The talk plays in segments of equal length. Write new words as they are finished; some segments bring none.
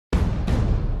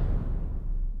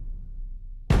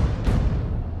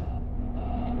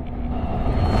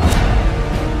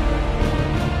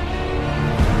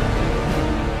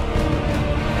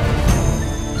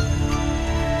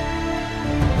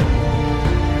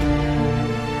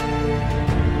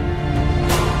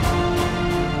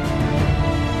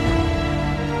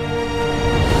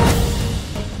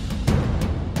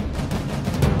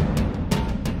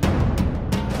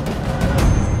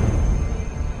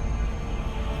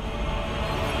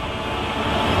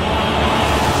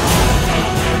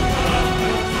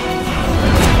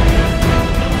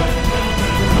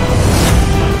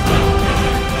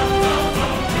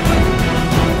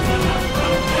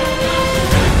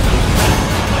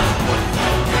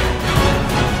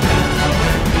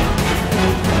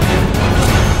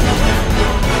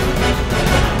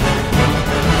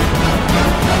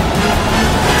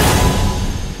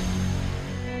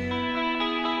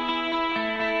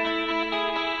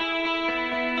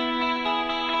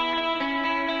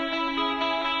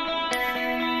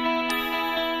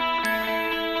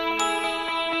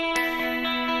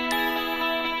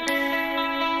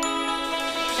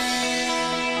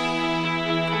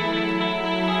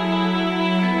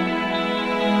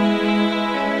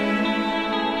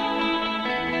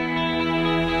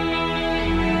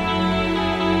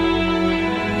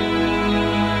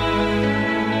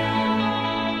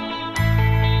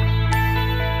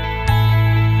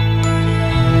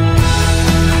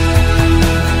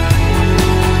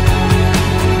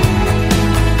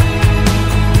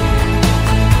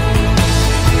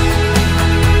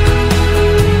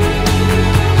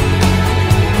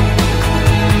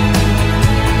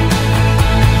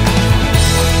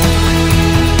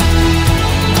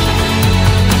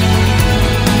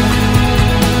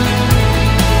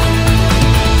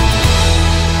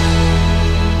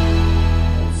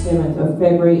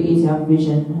3 is our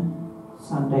Vision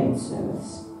Sunday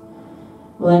service.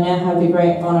 Well, I now have the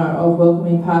great honour of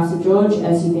welcoming Pastor George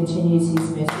as he continues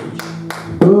his message.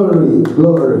 Glory,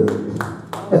 glory.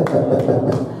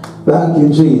 Thank you,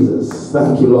 Jesus.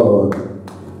 Thank you, Lord.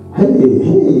 Hey.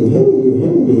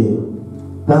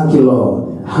 Thank you,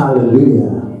 Lord.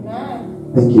 Hallelujah.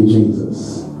 Amen. Thank you,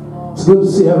 Jesus. It's good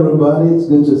to see everybody. It's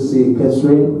good to see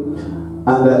Catherine.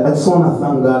 And I just want to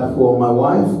thank God for my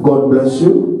wife. God bless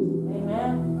you.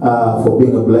 Amen. For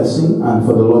being a blessing and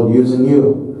for the Lord using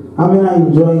you. I mean, I'm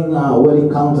enjoying wedding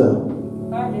counter.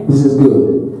 This is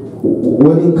good.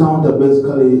 Wedding counter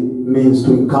basically means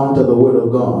to encounter the Word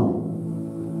of God.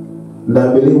 And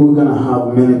I believe we're going to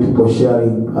have many people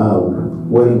sharing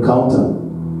wedding counter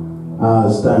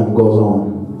as time goes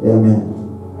on. Amen.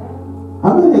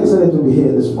 How many are excited to be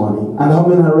here this morning? And how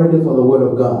many are ready for the Word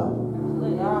of God?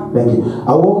 Thank you.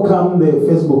 I welcome the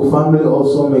Facebook family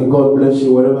also. May God bless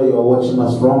you wherever you are watching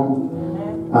us from.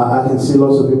 I can see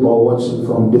lots of people are watching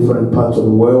from different parts of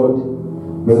the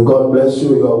world. May God bless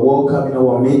you. You are welcome in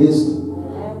our midst.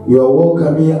 You are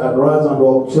welcome here at Rise and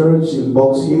Walk Church in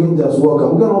Box Hill. Just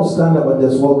welcome. We're going to all stand up and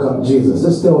just welcome Jesus.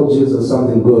 Let's tell Jesus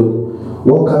something good.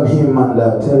 Welcome him and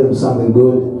tell him something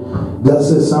good. Just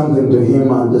say something to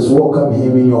him and just welcome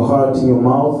him in your heart, in your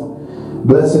mouth.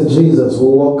 Blessed Jesus, we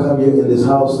welcome you in this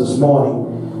house this morning.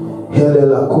 Hele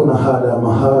la kuna hada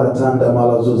mahara tanda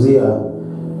malazuzia.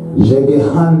 Jege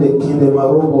hande kinde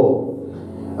marubo.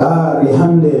 Ari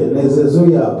hande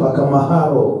nezezuya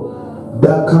pakamaharo.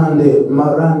 Dakande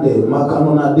marande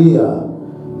makanunadia.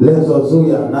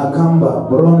 Lezozuya nakamba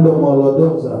brondo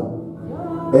molodoza.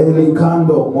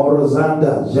 Elikando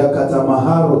morozanda jakata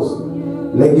maharos.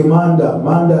 Legimanda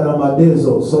manda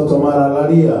ramadezo sotomara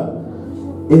lalia.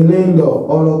 Ilendo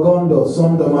ologondo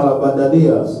sondo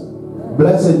malabadadias.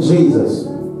 Blessed Jesus,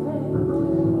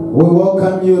 we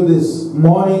welcome you this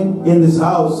morning in this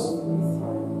house.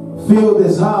 Fill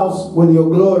this house with your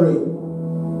glory.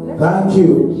 Thank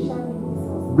you.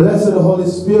 Blessed Holy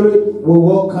Spirit, we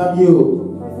welcome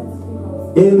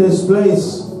you in this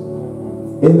place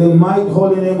in the mighty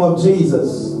holy name of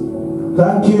Jesus.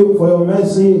 Thank you for your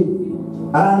mercy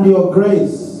and your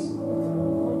grace.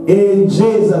 In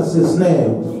Jesus'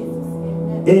 name.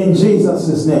 In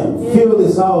Jesus' name. Fill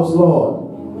this house,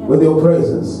 Lord, with your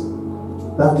presence.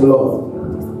 Thank you, Lord.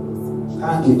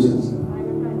 Thank you, Jesus.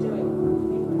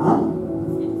 Huh?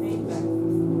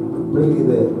 Bring it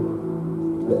there.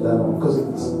 That one. Because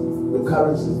the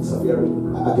currency is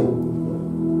disappearing. Okay.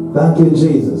 Thank you,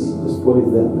 Jesus. Just put it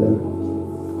there.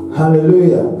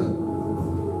 Hallelujah.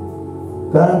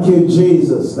 Thank you,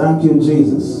 Jesus. Thank you,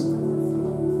 Jesus.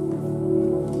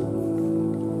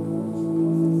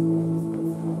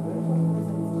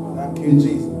 Thank you,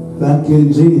 Jesus. Thank you,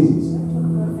 Jesus.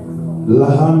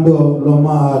 Lahando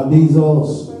Loma Dizos.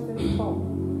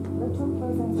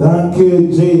 Thank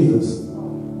you, Jesus.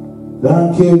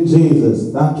 Thank you,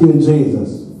 Jesus. Thank you,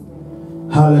 Jesus.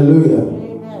 Hallelujah.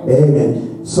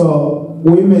 Amen. So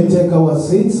we may take our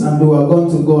seats and we are going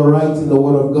to go right in the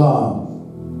Word of God.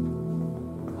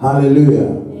 Hallelujah.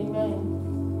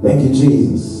 Amen. Thank you,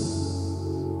 Jesus.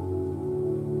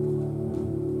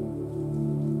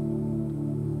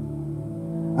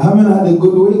 Haven't had a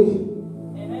good week?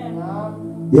 Amen.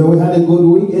 Yeah, we had a good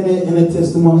week. Any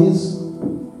testimonies?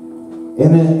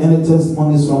 Any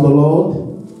testimonies from the Lord?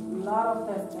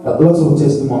 Lots of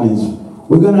testimonies.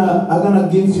 I'm gonna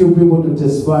give few people to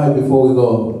testify before we go.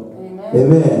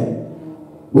 Amen. Amen.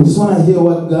 We just want to hear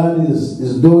what God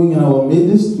is doing in our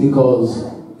midst, because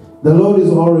the Lord is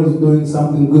always doing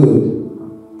something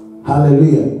good.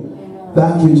 Hallelujah. Amen.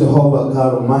 Thank you, Jehovah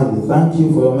God Almighty. Thank you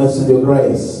for your mercy and your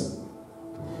grace.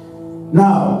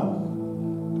 Now,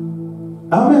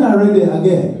 how many are ready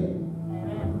again?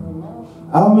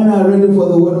 How many are ready for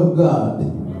the Word of God?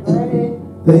 Ready.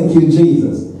 Thank you,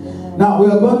 Jesus. Now we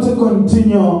are going to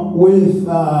continue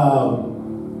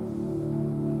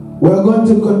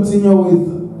with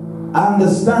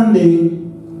understanding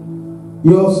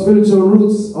your spiritual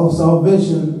roots of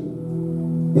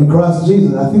salvation in Christ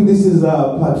Jesus. I think this is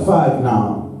part 5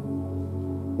 now.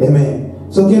 Amen.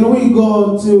 So can we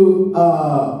go to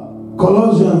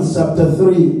Colossians chapter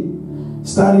 3,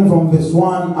 starting from verse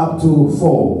 1 up to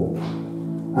 4.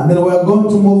 And then we are going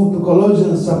to move to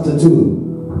Colossians chapter 2.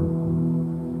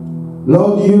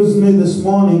 Lord, use me this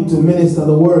morning to minister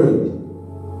the word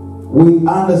with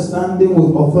understanding,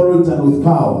 with authority, and with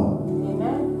power.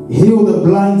 Amen. Heal the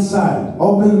blind sight.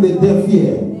 Open the deaf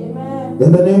ear. Amen.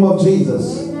 In the name of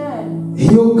Jesus. Amen.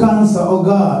 Heal cancer, oh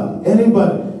God.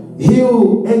 Anybody.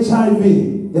 Heal HIV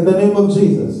in the name of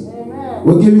Jesus. Amen.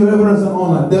 We give you reverence and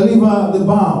honor. Deliver the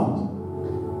bound.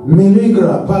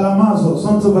 Miligra, Palamazo,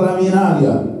 Sons of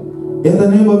Alaminaria. In the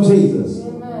name of Jesus.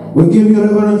 Amen. We give you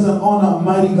reverence and honor,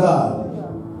 mighty God.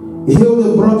 Heal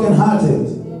the brokenhearted.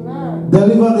 Amen.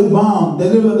 Deliver the bound.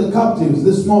 Deliver the captives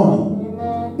this morning.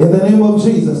 Amen. In the name of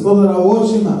Jesus. Those that are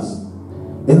watching us.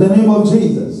 In the name of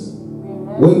Jesus.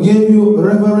 Amen. We give you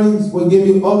reverence. We give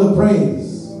you all the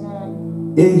praise.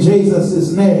 Amen. In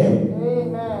Jesus' name.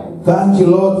 Amen. Thank you,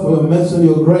 Lord, for your mercy and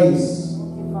your grace.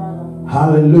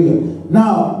 Hallelujah.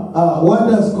 Now, what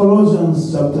does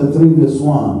Colossians chapter 3 verse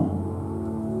 1?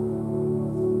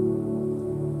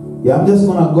 Yeah, I'm just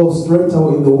going to go straight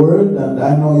away in the word, and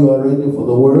I know you are ready for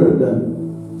the word. And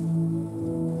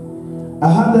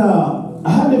I had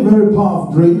a very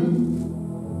powerful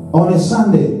dream on a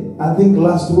Sunday, I think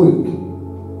last week.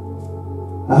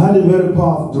 I had a very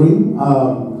powerful dream.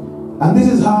 And this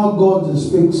is how God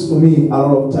speaks to me a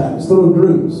lot of times, through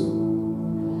dreams.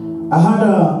 I had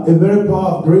a very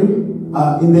powerful dream.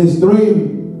 In this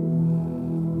dream,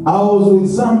 I was with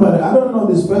somebody. I don't know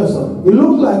this person. He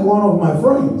looked like one of my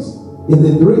friends in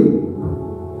the dream.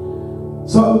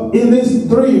 So in this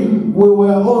dream, we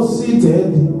were all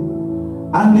seated,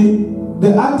 and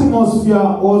the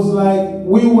atmosphere was like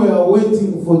we were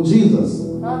waiting for Jesus.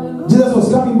 Jesus was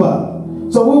coming back.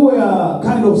 So we were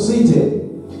kind of seated,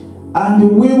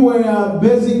 and we were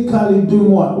basically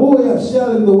doing what? We were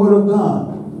sharing the word of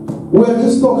God. We were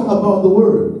just talking about the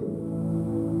word.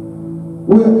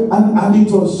 And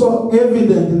it was so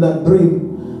evident in that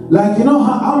dream. Like, you know,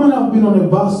 how many have been on a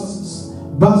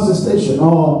bus station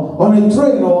or on a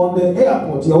train or on the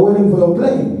airport? You're waiting for your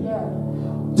plane.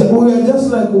 Yeah. We are just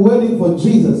like waiting for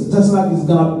Jesus, just like he's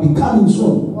going to be coming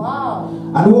soon. Wow.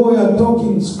 And we were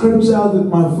talking scriptures with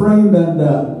my friend, and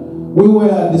we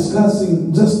were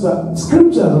discussing just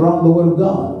scriptures around the word of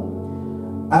God.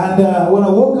 And when I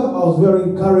woke up, I was very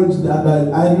encouraged,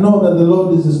 and I know that the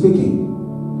Lord is speaking.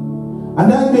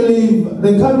 And I believe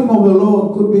the coming of the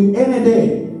Lord could be any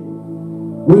day.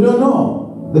 We don't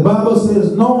know. The Bible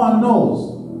says no one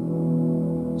knows.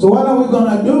 So what are we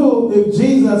going to do if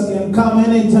Jesus can come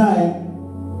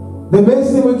anytime? The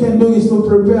best thing we can do is to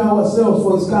prepare ourselves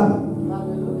for his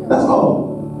coming. That's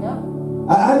all. Yeah.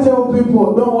 I tell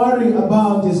people, don't worry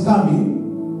about his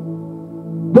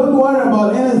coming. Don't worry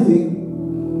about anything.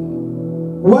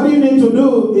 What you need to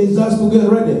do is just to get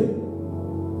ready.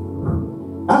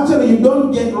 Actually, you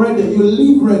don't get ready, you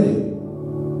live ready.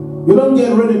 You don't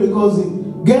get ready because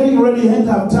getting ready you ain't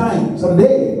have time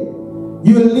someday.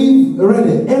 You live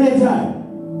ready anytime.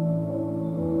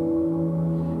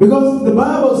 Because the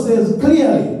Bible says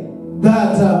clearly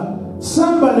that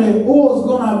somebody who is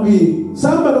going to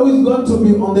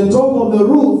be on the top of the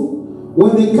roof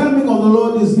when the coming of the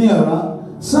Lord is nearer,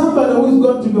 somebody who is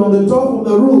going to be on the top of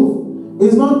the roof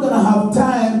is not going to have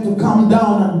time to come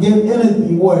down and get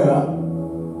anything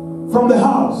from the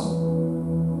house.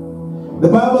 The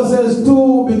Bible says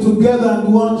two be together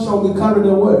and one shall be carried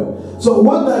away. So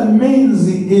what that means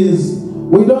is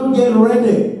we don't get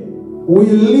ready. We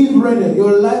live ready.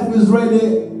 Your life is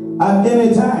ready at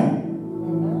any time.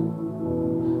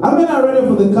 I mean, I'm ready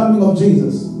for the coming of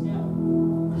Jesus.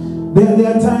 There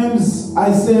are times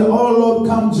I say, oh Lord,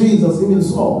 come Jesus, even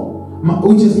so,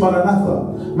 which is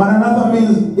Maranatha. Maranatha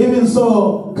means, even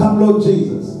so, come Lord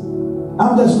Jesus.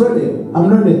 I'm just ready. I'm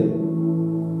ready.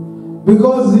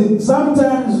 Because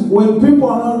sometimes when people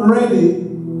are not ready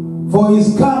for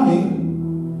his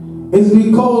coming, it's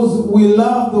because we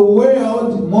love the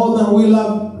world more than we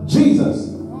love Jesus.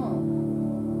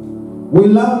 We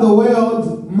love the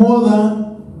world more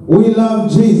than we love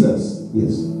Jesus.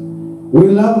 Yes. We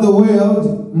love the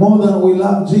world more than we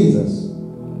love Jesus.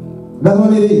 That's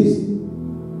what it is.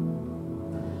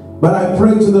 But I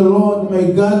pray to the Lord,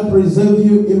 may God preserve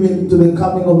you even to the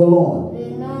coming of the Lord.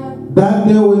 That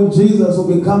day when Jesus will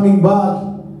be coming back,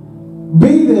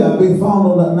 be there, be found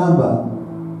on that number.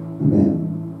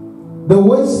 Amen. The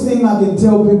worst thing I can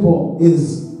tell people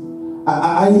is,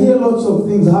 I hear lots of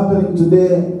things happening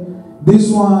today. This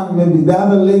one, maybe the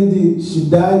other lady, she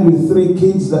died with 3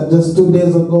 kids that just 2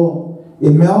 days ago.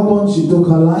 In Melbourne, she took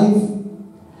her life.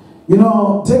 You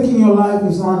know, taking your life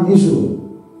is not an issue.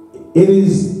 It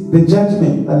is the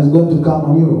judgment that is going to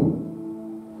come on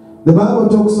you. The Bible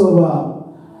talks about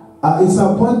it's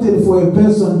appointed for a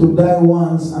person to die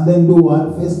once and then do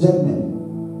what? Face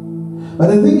judgment. But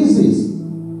the thing is this.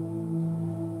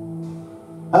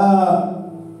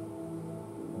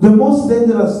 The most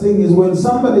dangerous thing is when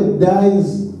somebody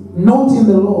dies not in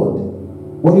the Lord.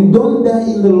 When you don't die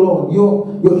in the Lord,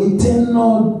 your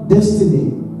eternal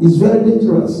destiny is very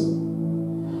dangerous.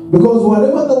 Because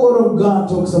whatever the Word of God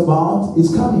talks about is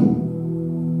coming.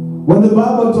 When the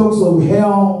Bible talks of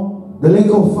hell, the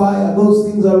lake of fire, those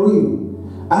things are real.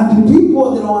 And the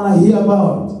people, they don't want to hear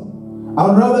about it.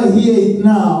 I'd rather hear it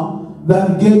now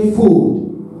than get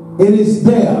food. It is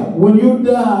there. When you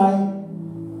die,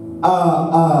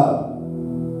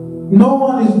 no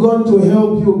one is going to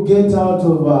help you get out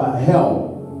of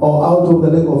hell or out of the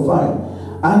lake of fire.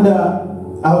 And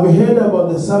I've heard about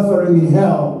the suffering in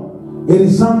hell. It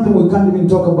is something we can't even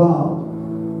talk about.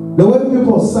 The way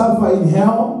people suffer in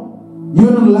hell, you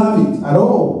don't love it at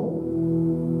all.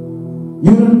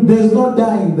 There's no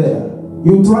dying there.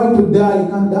 You try to die, you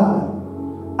can't die.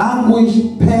 Anguish,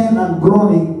 pain, and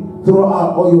groaning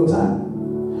throughout all your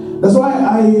time. That's why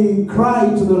I cry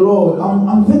to the Lord.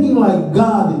 I'm thinking like,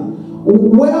 God,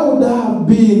 where would I have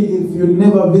been if you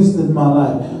never visited my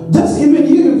life? Just even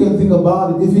you can think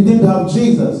about it. If you didn't have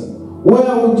Jesus,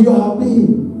 where would you have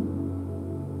been?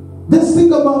 Just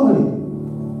think about it.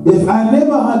 If I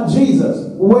never had Jesus,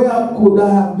 where could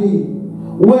I have been?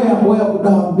 Where would I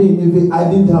have been if I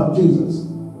didn't have Jesus?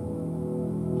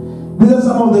 These are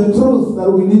some of the truths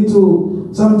that we need to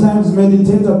sometimes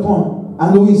meditate upon.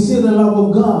 And we see the love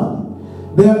of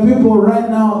God. There are people right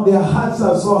now, their hearts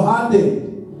are so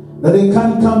hardened that they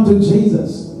can't come to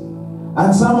Jesus.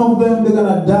 And some of them, they're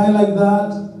going to die like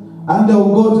that and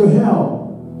they'll go to hell.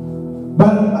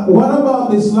 But what about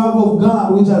this love of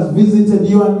God which has visited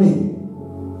you and me?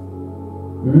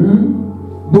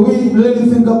 Do we really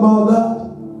think about that?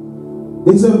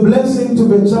 It's a blessing to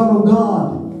be a child of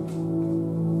God.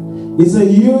 It's a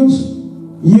huge,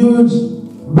 huge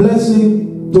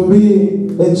blessing to be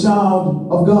a child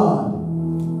of God.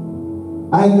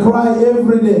 I cry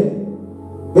every day.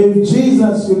 If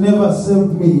Jesus, you never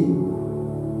saved me.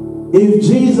 If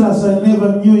Jesus, I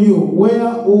never knew you,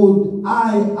 where would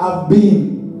I have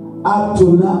been up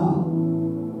to now?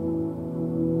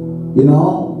 You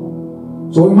know?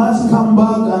 So we must come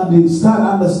back and start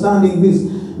understanding this.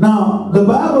 Now, the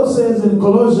Bible says in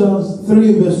Colossians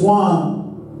 3 verse 1,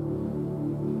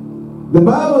 the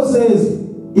Bible says,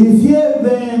 if ye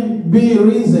then be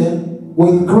risen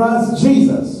with Christ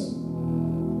Jesus.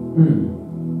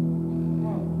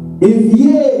 If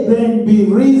ye then be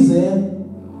risen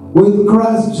with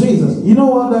Christ Jesus. You know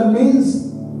what that means?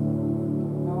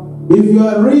 If you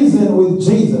are risen with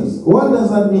Jesus, what does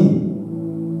that mean?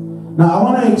 Now, I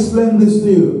want to explain this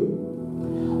to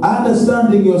you.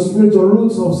 Understanding your spiritual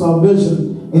roots of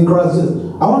salvation in Christ Jesus.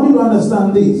 I want you to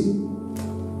understand this.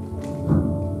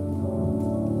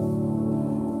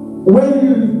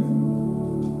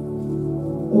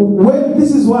 When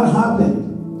this is what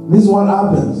happened, this is what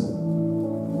happens.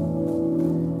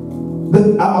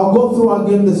 I'll go through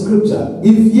again the scripture.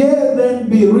 If ye then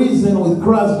be risen with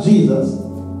Christ Jesus,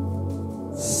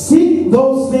 seek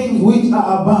those things which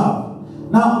are above.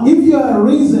 Now, if you are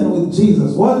risen with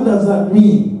Jesus, what does that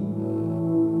mean?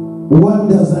 What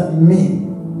does that mean?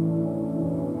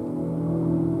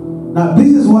 Now,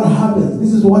 this is what happens.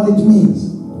 This is what it means.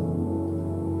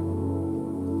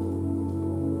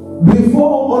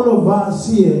 Before all of us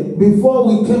here, before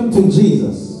we came to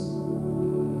Jesus,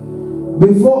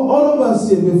 before all of us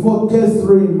here, before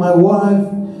Catherine, my wife,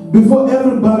 before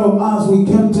everybody of us, we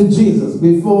came to Jesus,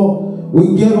 before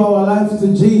we gave our lives to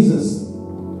Jesus,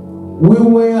 we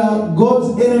were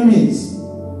God's enemies.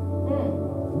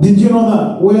 Did you know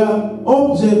that? We are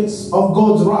objects of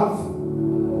God's wrath.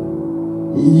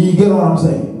 You get what I'm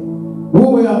saying? We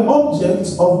were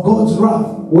objects of God's wrath.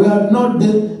 We are not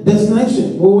the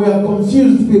destination. We were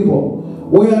confused people.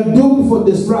 We are doomed for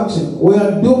destruction. We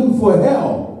are doomed for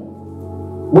hell.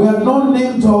 We are not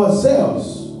named to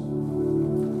ourselves.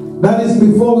 That is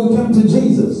before we came to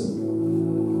Jesus.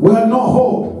 We had no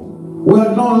hope. We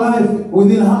had no life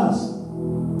within us.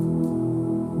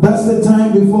 That's the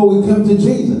time before we came to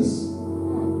Jesus.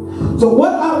 So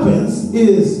what happens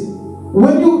is,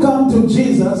 when you come to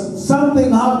Jesus,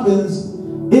 something happens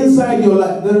inside your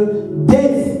life.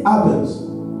 Death happens.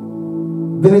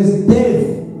 There is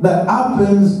death that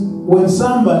happens when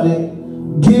somebody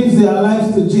gives their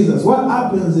lives to Jesus. What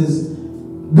happens is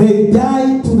they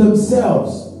die to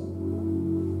themselves.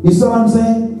 You see what I'm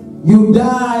saying? You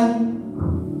die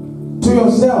to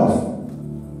yourself.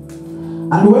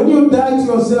 And when you die to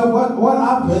yourself, what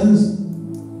happens?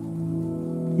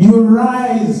 You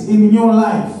rise in new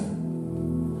life.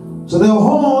 So the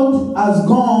old has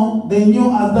gone, the new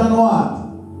has done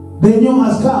what? The new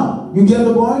has come. You get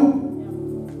the point?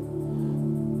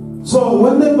 So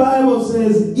when the Bible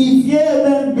says, if ye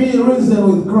then be risen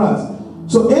with Christ.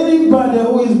 So anybody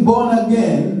who is born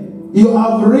again, you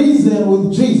have risen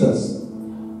with Jesus.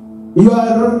 You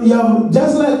have,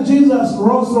 just like Jesus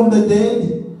rose from the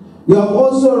dead, you have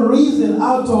also risen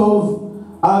out of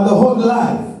the whole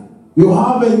life. You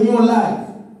have a new life.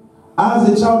 as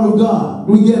a child of God.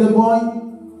 Do we get the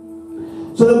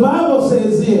point? So the Bible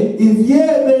says here, if ye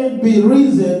then be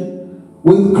risen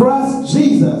with Christ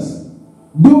Jesus,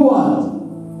 do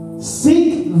what?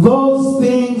 Seek those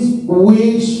things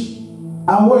which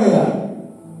are where?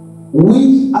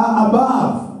 Which are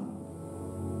above.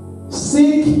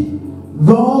 Seek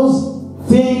those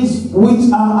things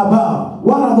which are above.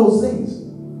 What are those things?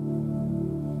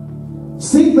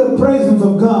 Seek the presence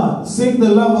of God. Seek the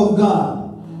love of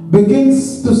God. Begin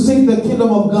to seek the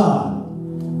kingdom of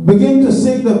God. Begin to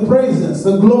seek the presence,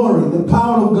 the glory, the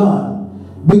power of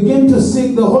God. Begin to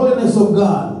seek the holiness of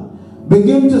God.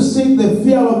 Begin to seek the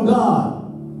fear of God.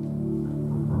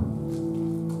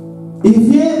 If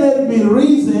ye then be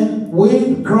risen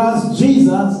with Christ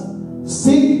Jesus,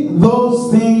 seek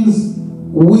those things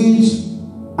which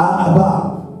are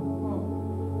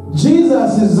above.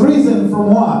 Jesus is risen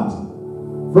from what?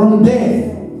 From death.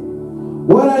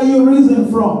 Where are you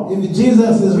risen from? If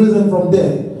Jesus is risen from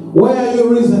death, where are you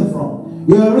risen from?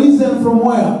 You are risen from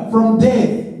where? From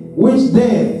death. Which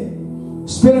death?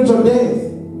 Spiritual death.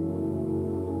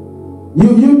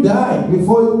 You died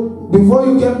before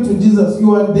you came to Jesus.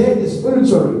 You are dead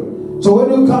spiritually. So when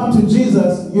you come to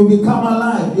Jesus, you become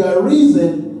alive. You are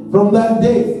risen from that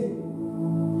death.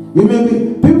 You may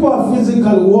be, people are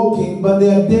physically walking, but they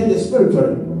are dead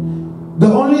spiritually.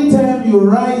 The only time you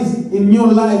rise in new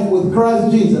life with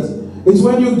Christ Jesus is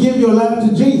when you give your life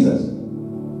to Jesus.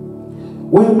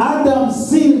 When Adam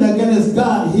sinned against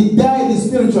God, he died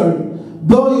spiritually,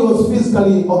 though he was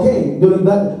physically okay during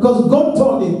that. Because God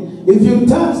told him, if you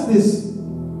touch this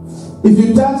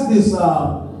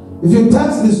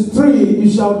tree, you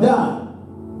shall die.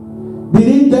 Did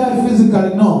he die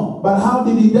physically? No. But how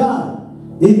did he die?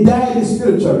 He died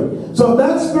spiritually. So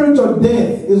that spiritual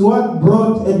death is what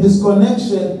brought a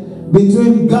disconnection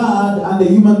between God and the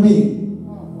human being.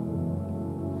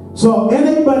 So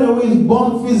anybody who is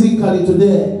born physically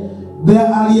today, they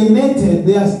are alienated,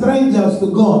 they are strangers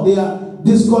to God, they are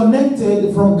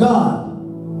disconnected from God.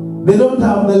 They don't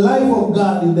have the life of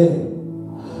God in them.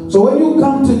 So when you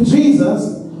come to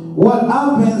Jesus, what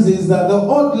happens is that the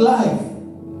old life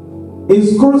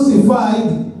is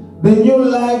crucified, the new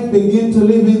life begins to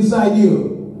live inside you.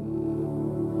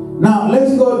 Now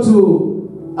let's go to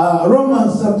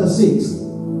Romans chapter 6.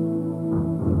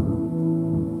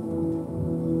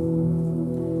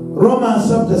 Romans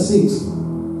chapter 6.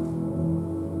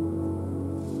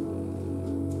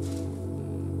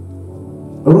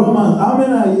 Romans, how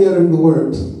many are hearing the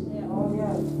word?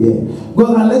 Yeah.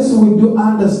 Because unless we do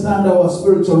understand our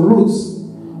spiritual roots,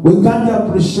 we can't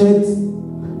appreciate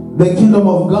the kingdom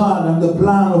of God and the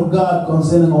plan of God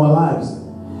concerning our lives.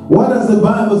 What does the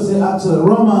Bible say actually?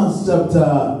 Romans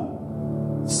chapter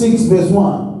 6 verse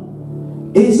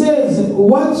 1. It says,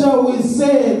 what shall we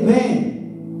say then?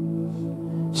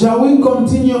 Shall we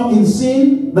continue in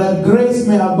sin that grace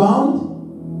may abound?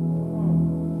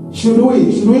 Should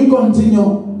we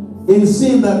continue in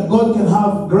sin that God can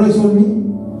have grace on me?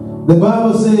 The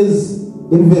Bible says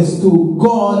in verse 2,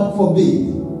 God forbid.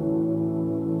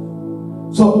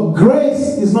 So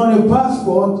grace is not a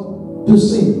passport to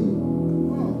sin.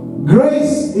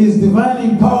 Grace is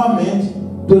divine empowerment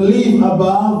to live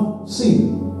above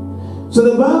sin. So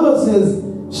the Bible says,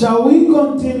 shall we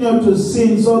continue to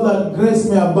sin so that grace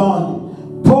may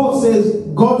abound? Paul says,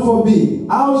 God forbid.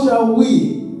 How shall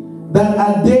we that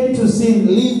are dead to sin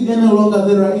live any longer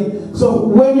therein? So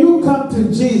when you come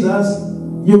to Jesus,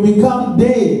 you become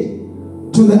dead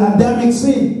to the Adamic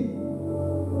sin,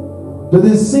 to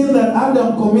the sin that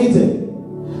Adam committed.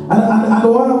 And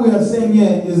what we are saying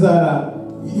here is that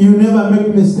you never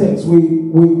make mistakes.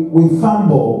 We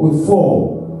fumble, we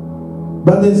fall.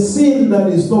 But the sin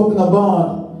that he's talking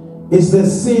about is the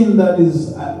sin that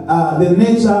is the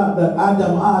nature that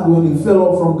Adam had when he fell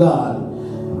off from God.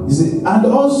 You see? And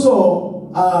also,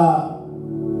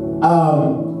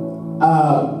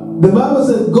 the Bible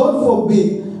says, God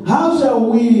forbid, how shall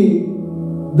we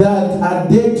that are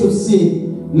dead to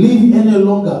sin live any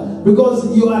longer?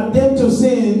 Because you are dead to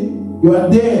sin, you are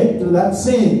dead to that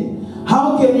sin.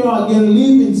 How can you again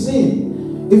live in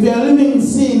sin? If you are living in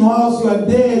sin whilst you are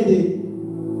dead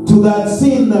to that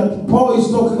sin that Paul is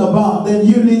talking about, then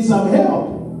you need some help.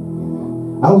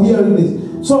 Are we hearing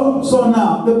this? So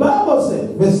now, the Bible says,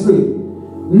 verse 3,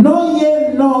 know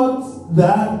ye not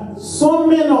that so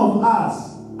many of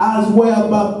us, as were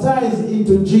baptized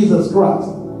into Jesus Christ,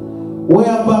 were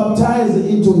baptized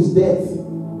into his death.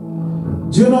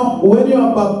 Do you know, when you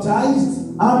are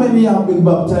baptized, how many have been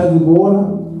baptized with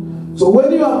water? So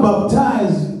when you are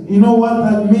baptized, you know what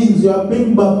that means? You are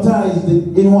being baptized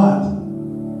in what?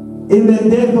 In the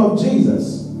death of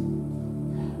Jesus.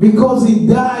 Because he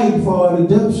died for our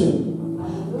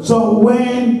redemption. So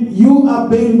when you are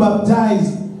being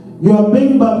baptized, you are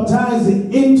being baptized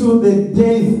into the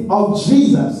death of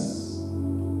Jesus.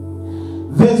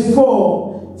 Verse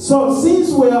 4. So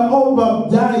since we are all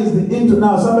baptized into,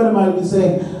 now somebody might be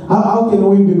saying, how can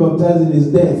we be baptized in his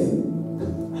death?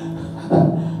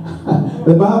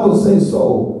 The Bible says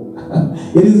so.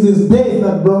 It is his death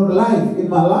that brought life in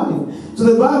my life. So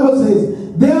the Bible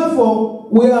says, therefore,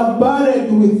 we are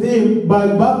buried with him by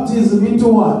baptism into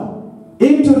what?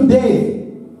 Into death.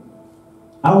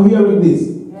 Are we hearing this?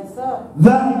 Yes, sir.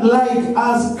 That like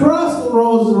as Christ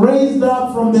was raised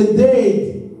up from the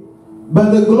dead by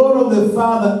the glory of the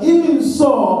Father, even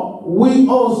so we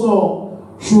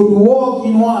also should walk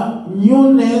in what?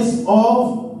 Newness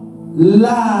of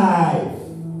life.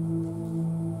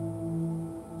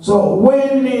 So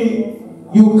when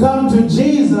you come to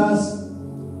Jesus,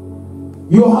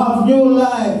 you have new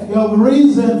life. You have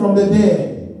risen from the dead.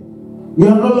 You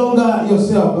are no longer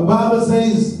yourself. The Bible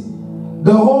says,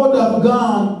 the old have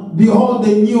gone, behold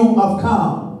the new have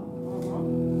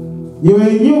come. You are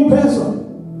a new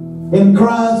person in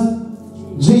Christ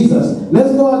Jesus.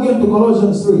 Let's go again to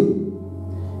Colossians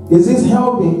 3. Is this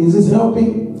helping? Is this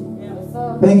helping? Yes,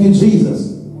 sir. Thank you,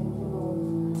 Jesus.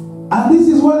 And this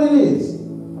is what it is.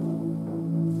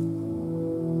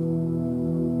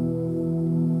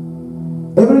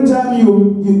 Every time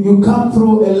you come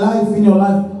through a life in your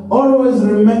life, always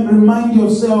remind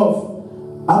yourself,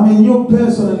 I'm a new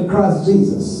person in Christ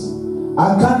Jesus.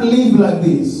 I can't live like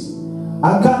this.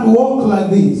 I can't walk like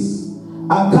this.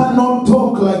 I cannot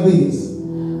talk like this.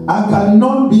 I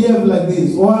cannot behave like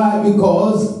this. Why?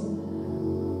 Because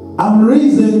I'm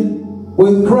risen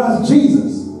with Christ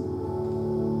Jesus.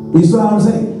 You see what I'm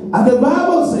saying? And the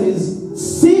Bible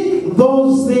says, seek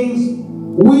those things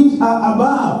which are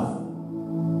above.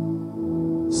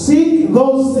 Seek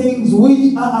those things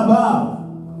which are above.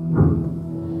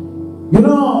 You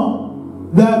know,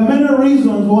 there are many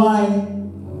reasons why,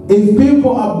 if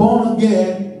people are born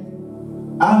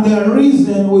again and they are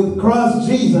risen with Christ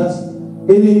Jesus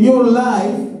in a new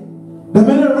life, there are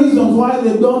many reasons why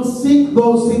they don't seek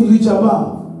those things which are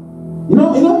above. You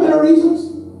know many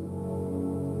reasons?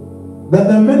 There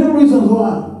are many reasons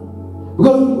why.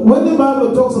 Because when the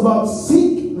Bible talks about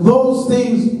seek those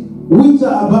things which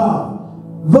are above,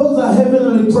 those are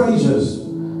heavenly treasures.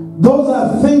 Those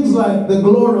are things like the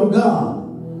glory of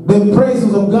God, the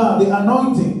praises of God, the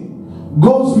anointing,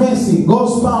 God's mercy,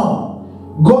 God's power,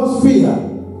 God's fear,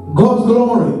 God's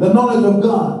glory, the knowledge of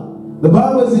God. The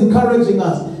Bible is encouraging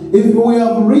us. If we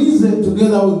have risen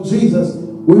together with Jesus,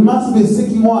 we must be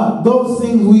seeking what? Those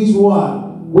things which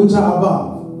what? Which are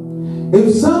above.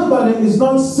 If somebody is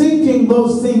not seeking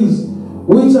those things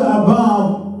which are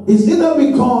above, it's either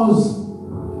because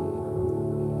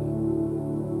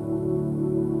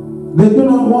they do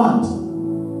not want,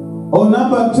 or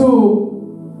number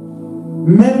two,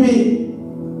 maybe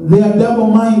they are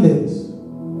double-minded.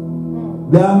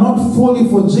 They are not fully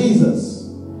for Jesus.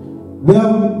 They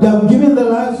have given their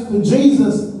lives to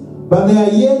Jesus, but they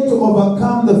are yet to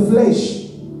overcome the flesh,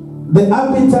 the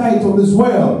appetite of this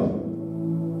world.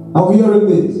 Are we hearing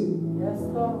this? Yes,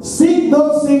 sir. Seek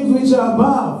those things which are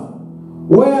above,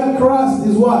 where Christ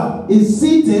is what? Is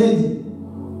seated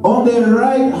on the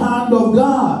right hand of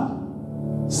God.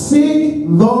 Seek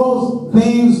those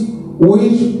things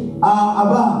which are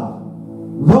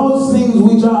above. Those things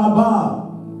which are above.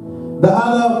 The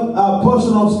other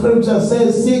portion of scripture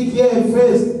says, seek ye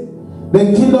first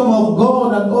the kingdom of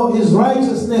God and all his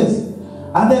righteousness,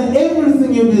 and then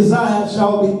everything you desire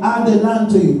shall be added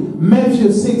unto you. Matthew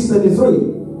 6:33.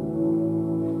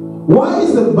 Why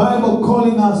is the Bible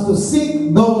calling us to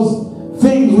seek those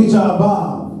things which are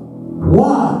above?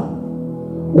 Why?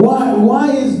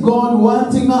 Why is God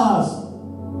wanting us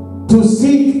to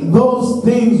seek those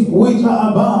things which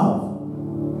are above?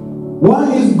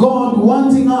 Why is God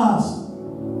wanting us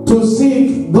to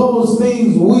seek those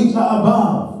things which are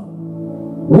above?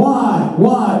 Why?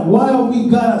 Why have we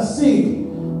got to seek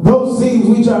those things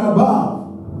which are above?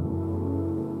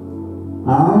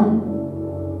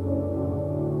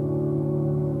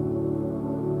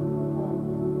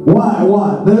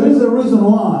 Why? There is a reason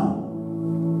why.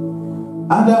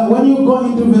 And when you go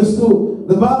into verse 2,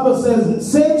 the Bible says,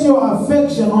 set your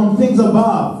affection on things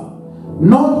above,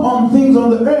 not on things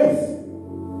on the earth.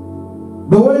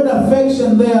 The word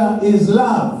affection there is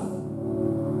love.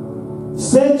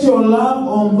 Set your love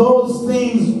on those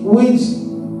things which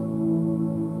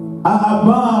are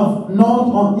above,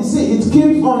 not on. You see, it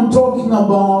keeps on talking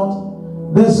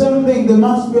about the same thing. There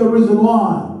must be a reason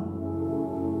why.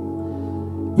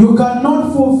 You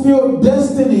cannot fulfill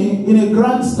destiny in a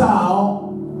grand style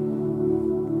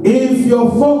if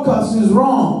your focus is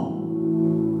wrong.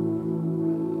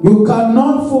 You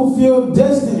cannot fulfill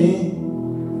destiny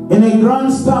in a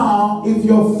grand style if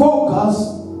your focus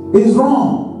is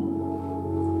wrong.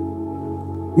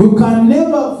 You can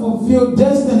never fulfill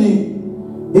destiny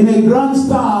in a grand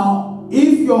style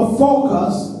if your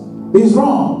focus is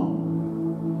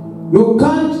wrong. You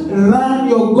can't run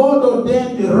your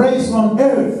God-ordained race on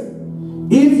earth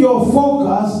if your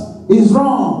focus is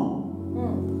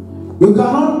wrong. You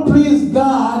cannot please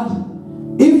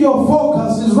God if your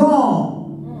focus is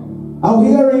wrong. Are we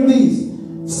hearing this?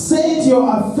 Set your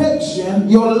affection,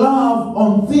 your love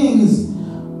on things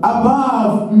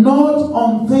above, not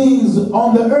on things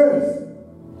on the earth.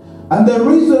 And the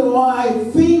reason why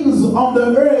things on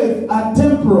the earth are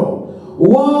temporal,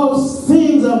 whilst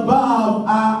things above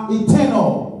are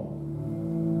eternal.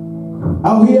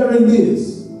 Are we hearing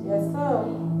this? Yes, sir.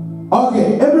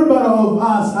 Okay, everybody of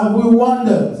us, have we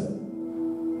wondered?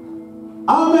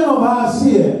 How many of us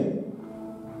here?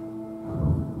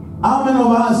 How many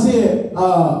of us here,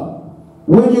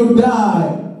 when you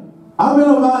die, how many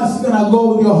of us gonna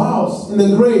go with your house in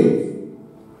the grave?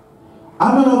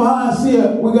 How many of us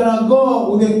here, we're gonna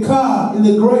go with a car in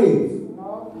the grave?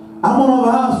 How many of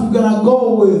us we're gonna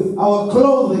go with our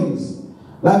clothing?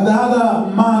 Like the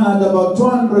other man had about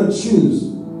 200 shoes.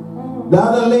 The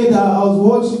other lady, I was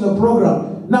watching a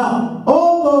program. Now,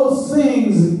 all those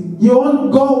things, you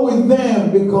won't go with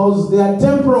them because they are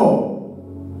temporal.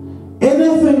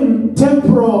 Anything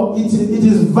temporal, it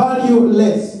is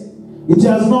valueless. It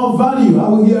has no value.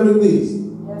 Are we hearing this?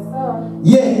 Yes, sir.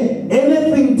 Yeah,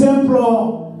 anything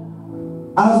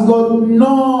temporal has got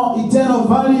no eternal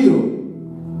value.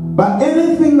 But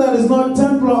anything that is not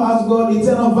temporal has got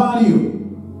eternal value.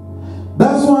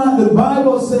 That's why the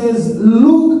Bible says,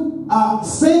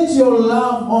 set your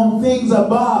love on things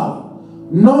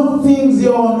above, not things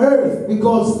here on earth.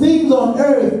 Because things on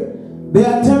earth, they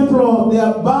are temporal, they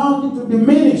are bound to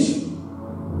diminish.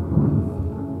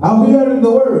 Are we hearing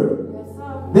the word? Yes,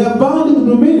 sir. They are bound to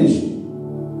diminish.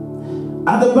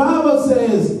 And the Bible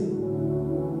says,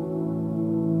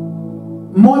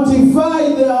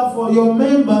 mortify therefore your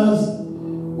members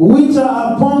which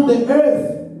are upon the earth.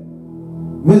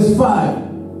 Verse 5.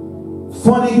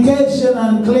 Fornication,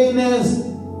 uncleanness,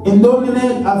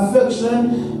 inordinate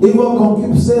affection, evil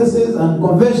concupiscences, and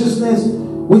covetousness,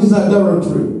 which is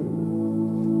idolatry.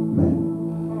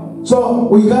 So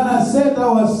we gotta set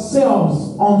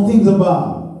ourselves on things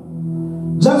above.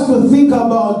 Just to think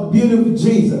about beauty of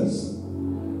Jesus.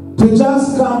 To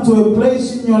just come to a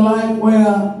place in your life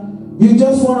where you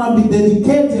just want to be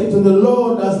dedicated to the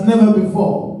Lord as never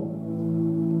before.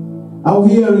 Are we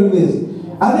hearing this?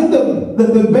 I think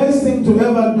the best thing to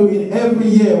ever do in every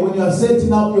year when you are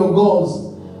setting up your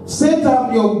goals, set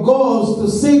up your goals to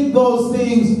seek those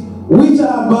things which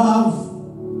are above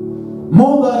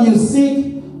more than you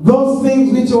seek those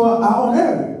things which are on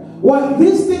earth. Well,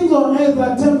 these things on earth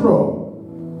are temporal,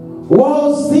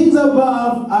 whilst things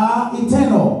above are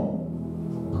eternal.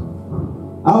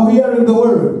 Are we hearing the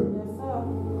word?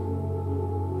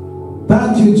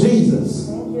 Thank you, Jesus.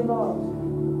 Thank you, Lord.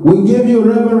 We give you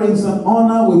reverence and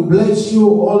honor. We bless you,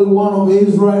 Holy One of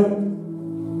Israel.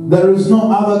 There is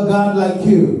no other God like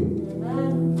you.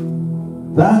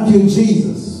 Amen. Thank you,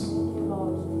 Jesus. Thank you,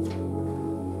 Lord.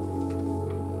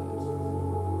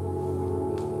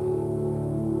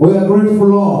 We are grateful,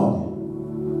 Lord.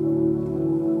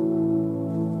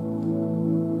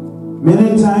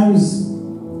 Many times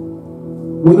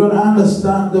we don't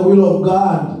understand the will of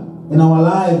God in our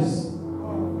lives.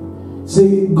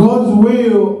 See, God's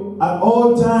will at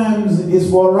all times is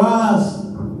for us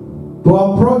to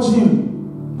approach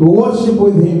Him, to worship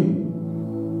with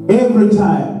Him every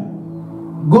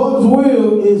time. God's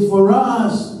will is for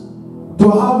us to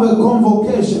have a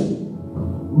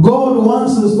convocation. God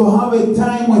wants us to have a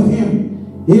time with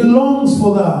Him. He longs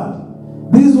for that.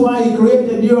 This is why He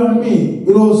created you and me.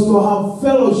 It was to have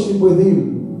fellowship with Him.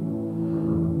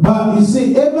 But you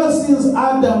see, ever since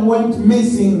Adam went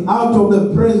missing out of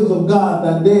the presence of God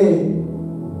that day,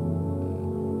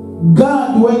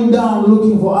 God went down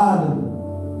looking for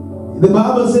Adam. The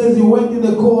Bible says He went in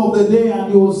the cool of the day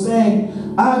and He was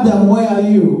saying, Adam, where are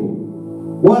you?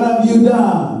 What have you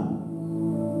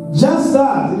done? Just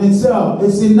that in itself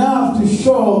is enough to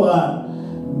show that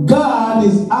God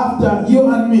is after you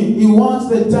and me. He wants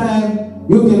the time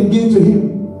you can give to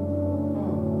Him.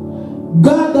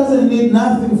 God doesn't need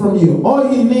nothing from you. All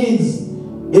He needs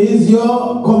is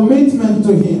your commitment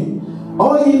to Him.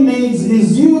 All He needs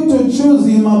is you to choose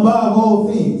Him above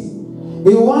all things.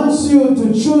 He wants you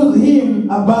to choose Him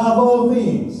above all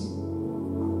things.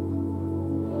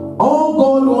 All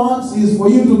God wants is for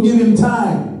you to give Him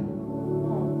time.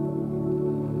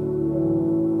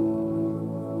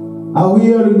 Are we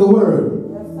hearing the word?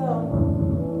 Yes, sir.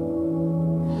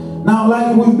 Now,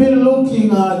 like we've been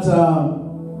looking at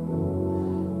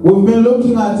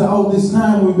all this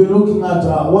time, we've been looking at,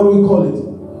 what do we call it?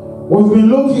 We've been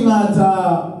looking at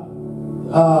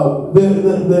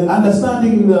the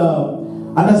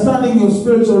understanding your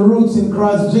spiritual roots in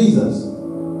Christ Jesus.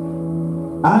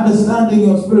 Understanding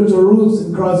your spiritual roots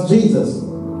in Christ Jesus.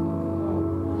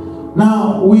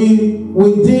 Now, we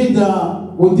did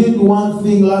one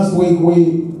thing last week.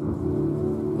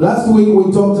 Last week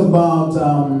we talked about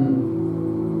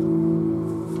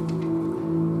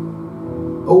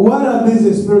what are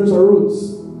these spiritual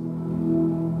roots?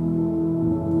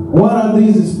 What are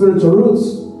these spiritual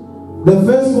roots? The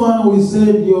first one we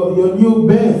said your new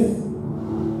birth,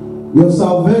 your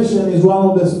salvation is one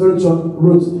of the spiritual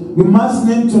roots. You must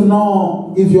need to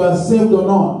know if you are saved or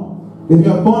not, if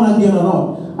you are born again or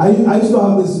not. I used to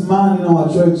have this man in our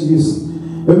church.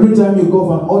 Every time you go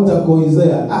for an altar call, he's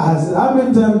there. I said, how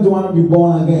many times do you want to be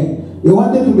born again? He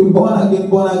wanted to be born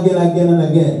again, again and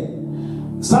again.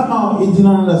 Somehow he didn't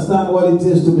understand what it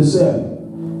is to be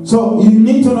saved. So you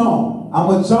need to know, I'm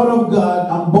a child of God,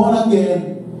 I'm born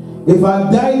again. If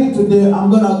I die today, I'm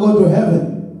going to go to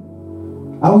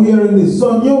heaven. Are we hearing this?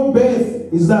 So new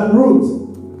birth is that root.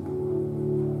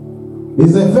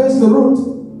 It's the first root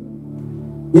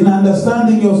in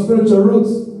understanding your spiritual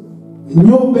roots.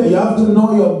 New birth, you have to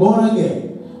know you're born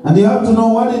again. And you have to know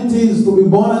what it is to be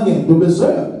born again, to be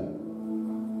saved.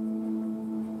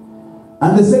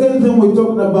 And the second thing we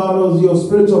talked about was your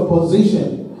spiritual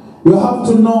position. You have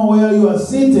to know where you are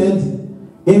seated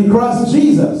in Christ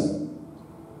Jesus.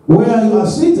 Where you are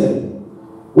seated.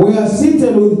 We are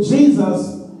seated with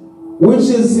Jesus, which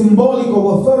is symbolic of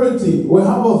authority. We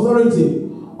have authority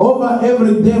over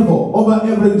every devil, over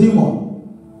every demon.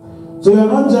 So you are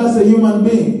not just a human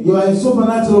being. You are a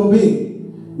supernatural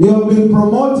being. You have been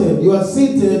promoted. You are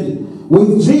seated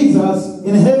with Jesus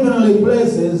in heavenly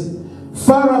places,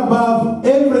 far above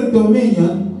every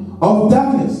dominion of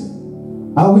darkness.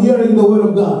 Are we hearing the word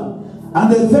of God?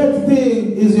 And the third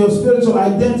thing is your spiritual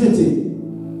identity.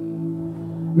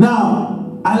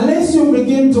 Now, unless you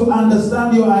begin to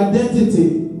understand your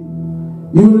identity,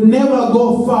 you'll never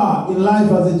go far in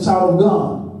life as a child of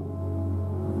God.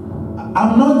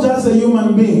 I'm not just a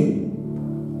human being.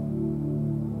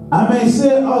 I may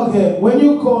say, okay, when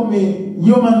you call me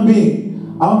human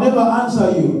being, I'll never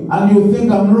answer you, and you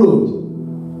think I'm rude.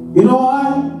 You know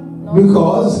why? No.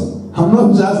 Because I'm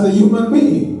not just a human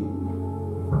being.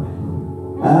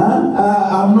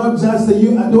 I'm not just a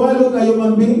human. Do I look a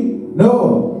human being?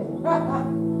 No.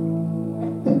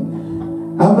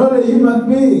 I'm not a human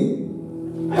being.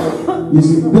 You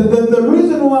see, the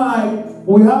reason why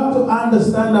we have to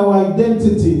understand our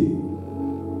identity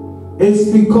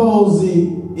is because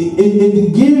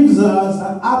it gives us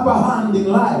an upper hand in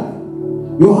life.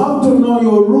 You have to know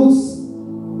your roots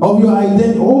of your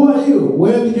identity. Who are you?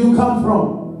 Where did you come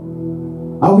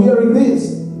from? Are we hearing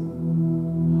this?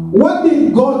 What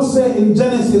did God say in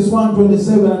Genesis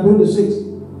 1:27 and 26?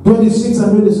 26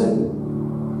 and 27.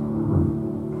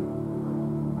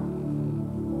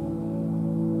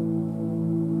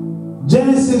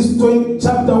 Genesis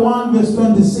chapter 1 verse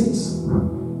 26.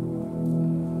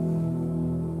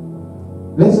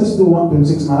 Let's just do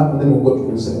 1:26 and then we'll go to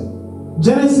 27.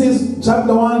 Genesis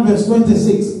chapter 1 verse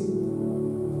 26.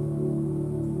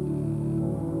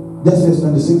 That's verse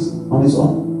 26 on its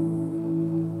own.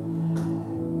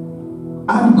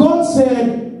 And God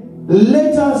said,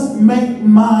 let us make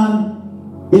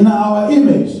man in our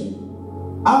image,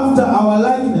 after our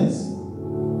likeness.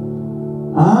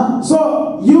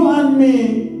 So you and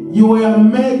me, you were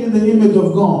made in the image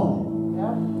of God.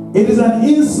 Yeah. It is an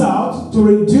insult to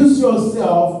reduce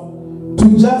yourself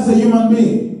to just a human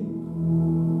being.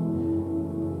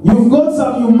 You've got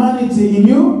some humanity in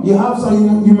you. You have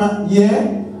some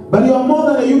but you are more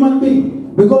than a human being.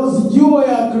 Because you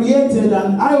were created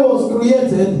and I was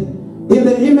created in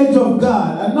the image of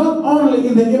God. And not only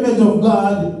in the image of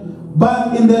God,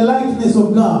 but in the likeness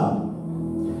of God.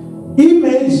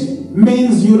 Image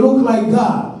means you look like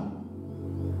God.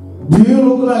 Do you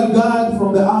look like God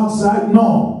from the outside?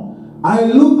 No. I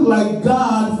look like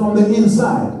God from the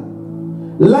inside.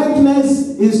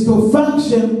 Likeness is to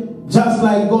function just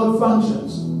like God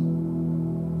functions.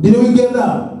 Did we get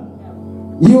that?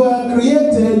 You are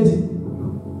created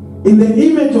in the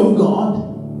image of God,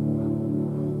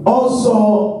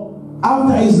 also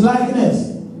after his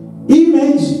likeness.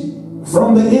 Image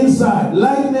from the inside,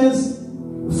 likeness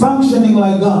functioning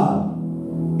like God.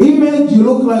 Image, you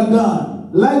look like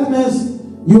God. Likeness,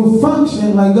 you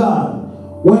function like God.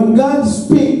 When God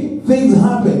speaks, things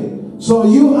happen. So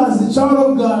you as the child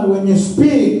of God, when you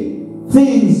speak,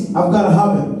 things have got to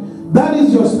happen. That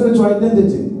is your spiritual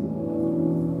identity.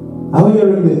 Are we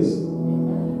hearing this?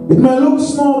 It may look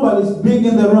small, but it's big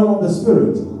in the realm of the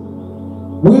spirit.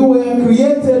 We were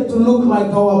created to look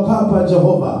like our Papa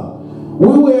Jehovah.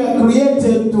 We were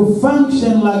created to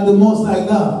function like the Most High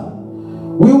God.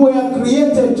 We were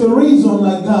created to reason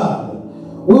like God.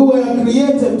 We were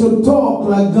created to talk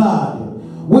like God.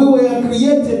 We were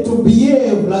created to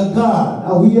behave like God.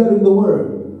 Are we hearing the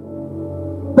word?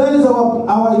 That is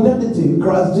our identity in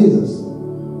Christ Jesus.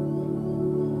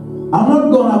 I'm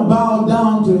not going to bow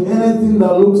down to anything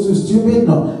that looks too stupid.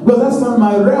 No, because that's not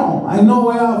my realm. I know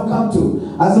where I've come to.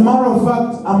 As a matter of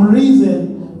fact, I'm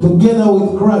risen together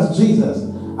with Christ Jesus.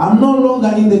 I'm no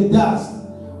longer in the dust.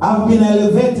 I've been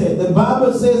elevated. The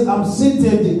Bible says I'm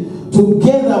seated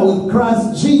together with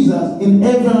Christ Jesus in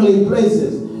heavenly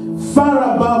places,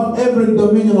 far above every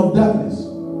dominion of darkness.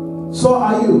 So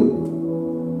are you.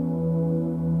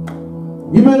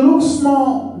 You may look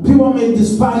small, people may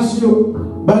despise you,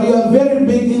 but you are very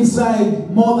big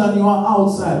inside more than you are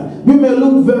outside. You may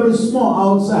look very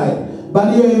small outside,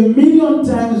 but you are a million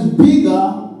times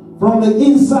bigger from the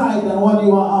inside than what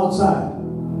you are outside.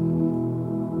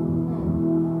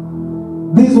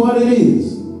 This is what it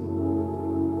is.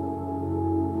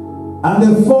 And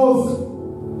the fourth,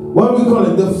 what do we call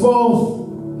it? The fourth.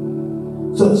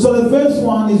 So the first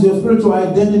one is your spiritual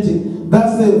identity.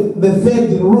 That's the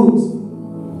third root.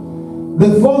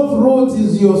 The fourth root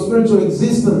is your spiritual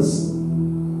existence.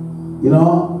 You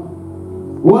know,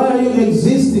 why are you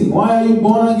existing? Why are you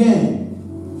born again?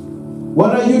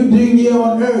 What are you doing here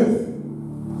on earth?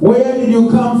 Where did you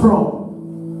come from?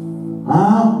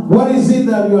 What is it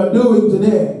that you are doing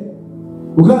today?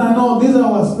 We're going to know these are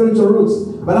our spiritual roots.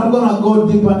 But I'm going to go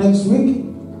deeper next week.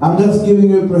 I'm just giving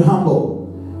you a preamble.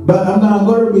 But I'm going to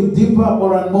go a bit deeper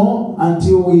more and more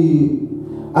until we...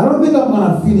 I don't think I'm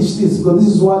going to finish this, because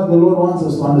this is what the Lord wants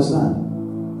us to understand.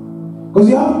 Because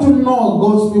you have to know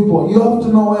God's people. You have to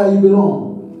know where you belong.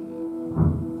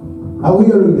 Are we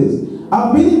hearing this?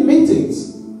 I've been in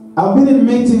meetings. I've been in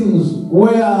meetings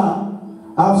where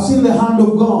I've seen the hand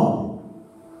of God.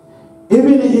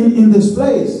 Even in this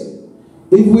place,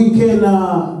 if we can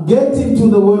get into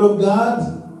the Word of God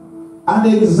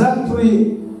and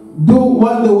exactly do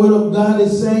what the Word of God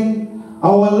is saying,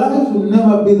 our lives will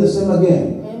never be the same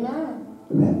again.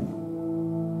 Amen.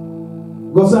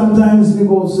 Because sometimes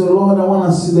people say, Lord, I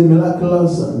want to see the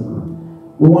miraculous,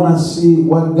 and we want to see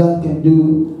what God can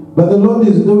do. But the Lord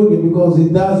is doing it because He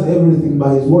does everything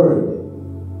by His Word.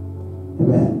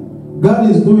 Amen. God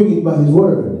is doing it by His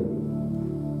Word.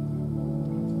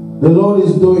 The Lord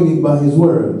is doing it by His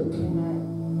Word. Amen.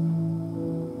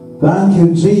 Thank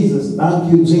you, Jesus.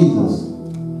 Thank you, Jesus.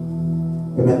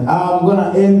 Amen. I'm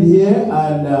gonna end here,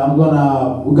 and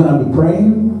we're gonna be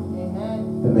praying.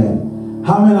 Amen. Amen.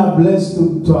 How many are blessed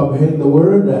to have heard the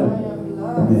word?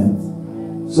 Amen.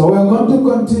 So we're going to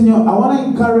continue. I want to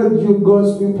encourage you,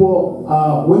 God's people.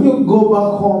 When you go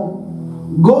back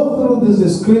home, go through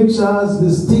these scriptures,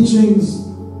 these teachings,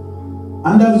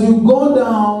 and as you go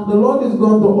down, the Lord is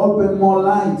going to open more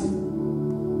light.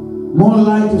 More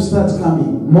light to start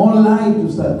coming. More light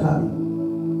to start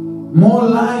coming. More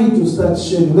light to start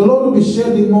shedding. The Lord will be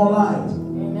shedding more light.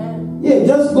 Amen. Yeah,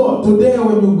 just go. Today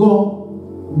when you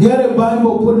go, get a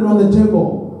Bible, put it on the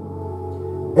table.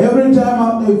 Every time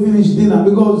after you finish dinner,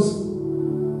 because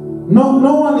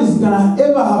no one is going to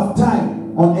ever have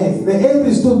time on earth. The earth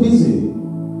is too busy.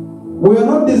 We are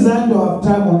not designed to have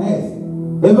time on earth.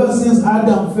 Ever since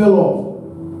Adam fell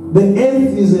off, the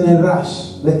earth is in a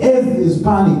rush. The earth is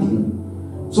panicking.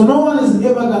 So no one is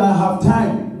ever going to have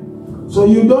time. So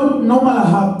you don't normally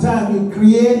have time, you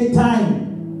create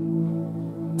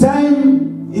time.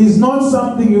 Time is not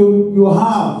something you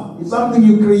have, it's something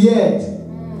you create.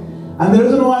 And the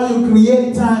reason why you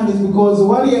create time is because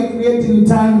what you are creating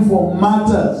time for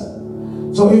matters.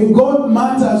 So if God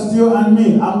matters to you and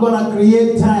me, I'm going to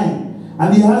create time.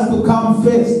 And He has to come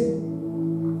first.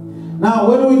 Now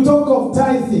when we talk of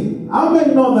tithing, how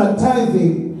many know that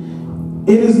tithing,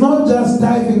 it is not just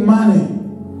tithing money.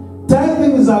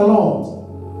 Tithing is a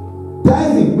lot.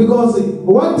 Tithing, because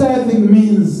what tithing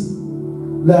means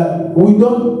that we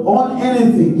don't own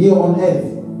anything here on earth.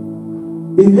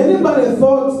 If anybody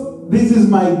thought this is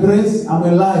my grace, I'm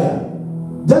a liar.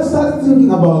 Just start thinking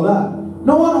about that.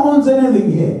 No one owns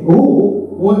anything here.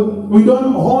 We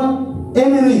don't own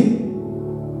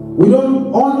anything. We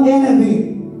don't own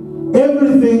anything.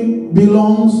 Everything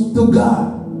belongs to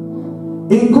God.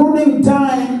 Including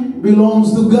time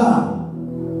belongs to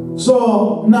God.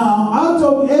 So now, out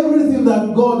of everything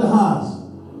that God has,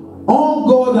 all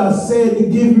God has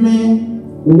said, give me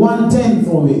 1/10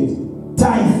 of it.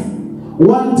 Tithe.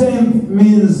 1/10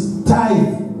 means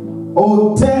tithe,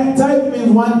 or tithe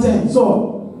means 1/10.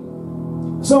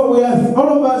 So we are, all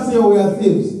of us here, we are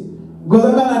thieves. Because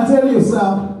I'm gonna tell you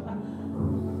something.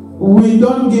 We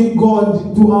don't give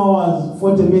God 2 hours,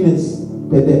 40 minutes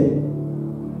per day.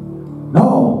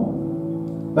 No.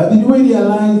 But did we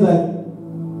realize that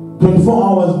 24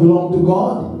 hours belong to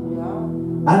God?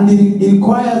 Yeah. And it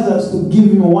requires us to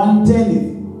give Him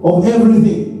 1/10 of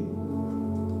everything.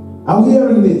 Are we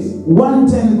hearing this?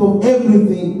 1/10 of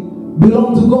everything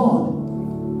belongs to God.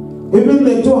 Even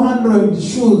the 200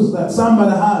 shoes that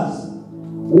somebody has,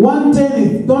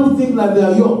 1/10, don't think that they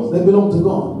are yours. They belong to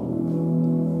God.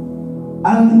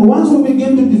 And once we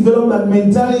begin to develop that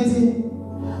mentality,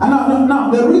 and now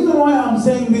the reason why I'm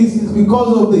saying this is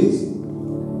because of this.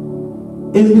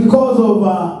 It's because of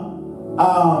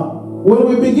when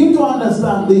we begin to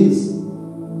understand this,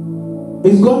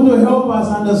 it's going to help us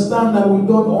understand that we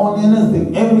don't own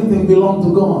anything. Everything belongs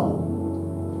to God.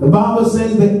 The Bible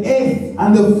says the earth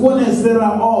and the fullness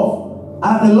thereof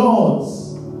are the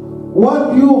Lord's.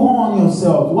 What do you own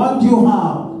yourself? What do you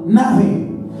have? Nothing.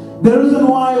 The reason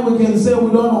why we can say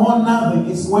we don't own nothing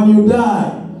is when you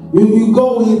die, you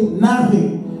go with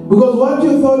nothing. Because what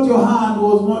you thought you had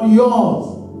was not yours.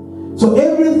 So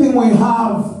everything we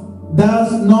have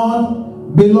does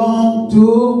not belong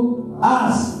to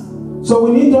us. So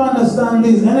we need to understand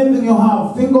this. Anything you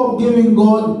have, think of giving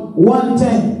God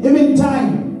 1/10. Even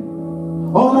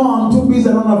time. Oh no, I'm too busy,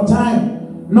 I don't have time.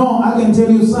 No, I can tell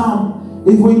you some.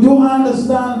 If we do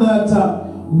understand that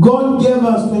God gave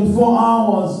us 24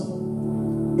 hours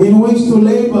in which to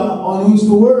labor, on which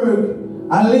to work,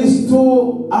 at least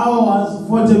 2 hours,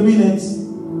 40 minutes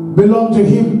belong to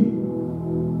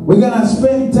Him. We're going to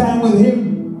spend time with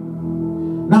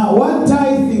Him. Now, what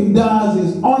tithing does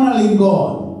is honoring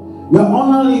God. You're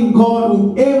honoring God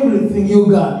with everything you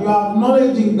got. You're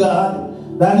acknowledging God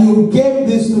that you gave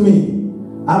this to me.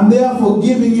 I'm therefore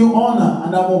giving you honor,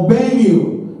 and I'm obeying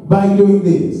you by doing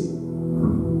this.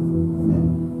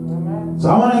 Amen. So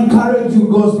I want to encourage you,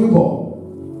 God's people.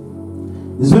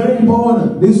 It's very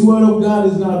important. This word of God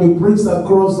is going to be preached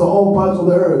across the whole parts of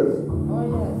the earth. Oh,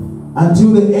 yes.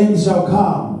 Until the end shall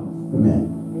come. Amen.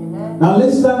 Amen. Now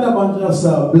let's stand up and just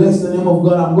bless the name of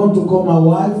God. I'm going to call my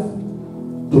wife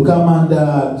to come and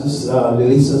just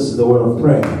release us the word of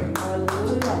prayer.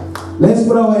 Hallelujah. Let's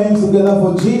put our hands together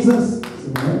for Jesus.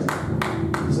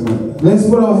 Let's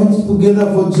put our hands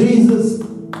together for Jesus.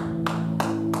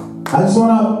 I just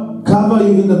want to cover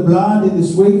you in the blood in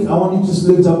this week. I want you to just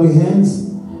lift up your hands.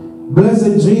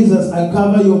 Blessed Jesus, I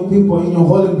cover your people in your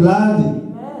holy blood.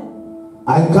 Amen.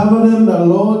 I cover them, the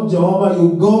Lord Jehovah,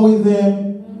 you go with them.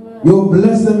 Amen. You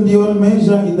bless them beyond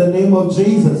measure in the name of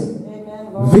Jesus.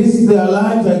 Amen. Visit their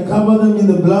lives. I cover them in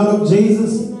the blood of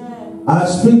Jesus. Amen. I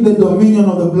speak the dominion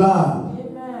of the blood.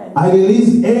 Amen. I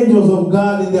release angels of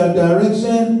God in their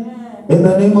direction. Amen. In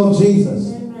the name of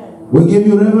Jesus. Amen. We give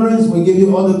you reverence. We give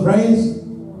you all the praise,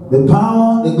 the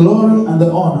power, the glory, and the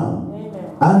honor.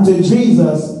 And to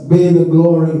Jesus be the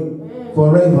glory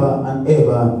forever and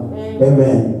ever.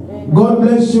 Amen. God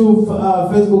bless you,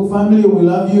 Facebook family. We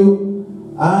love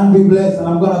you. And be blessed. And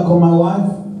I'm going to call my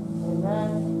wife.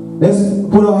 Amen. Let's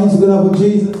put our hands together for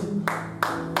Jesus.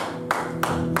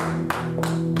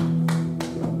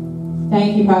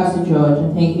 Thank you, Pastor George,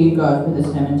 and thank you, God, for the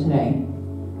sermon today.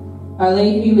 I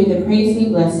leave you with a priestly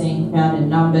blessing found in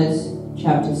Numbers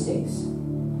chapter 6.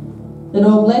 The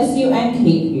Lord bless you and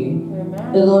keep you.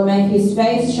 Amen. The Lord make His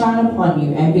face shine upon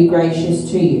you and be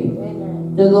gracious to you.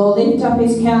 Amen. The Lord lift up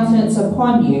His countenance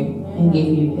upon you and give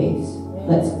you peace. Amen.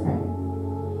 Let's pray.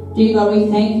 Dear God, we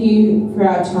thank you for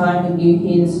our time with you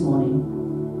here this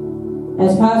morning.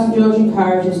 As Pastor George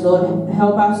encourages, Lord,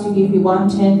 help us to give you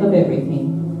 1/10 of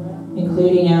everything,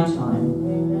 including our time.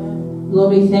 Amen.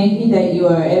 Lord, we thank you that you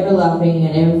are ever loving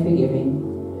and ever forgiving.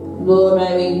 Lord,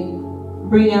 may we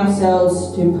bring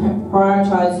ourselves to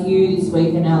prioritize you this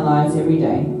week in our lives every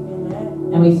day.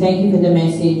 Amen. And we thank you for the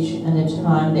message and the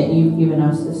time that you've given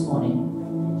us this morning.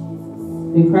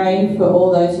 We pray for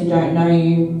all those who don't know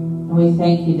you, and we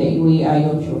thank you that we are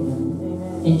your children.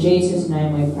 Amen. In Jesus'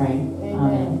 name we pray.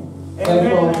 Amen. Go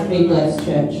forth, be blessed,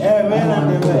 church. Amen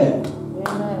and amen.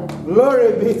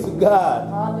 Glory be to God.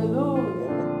 Hallelujah.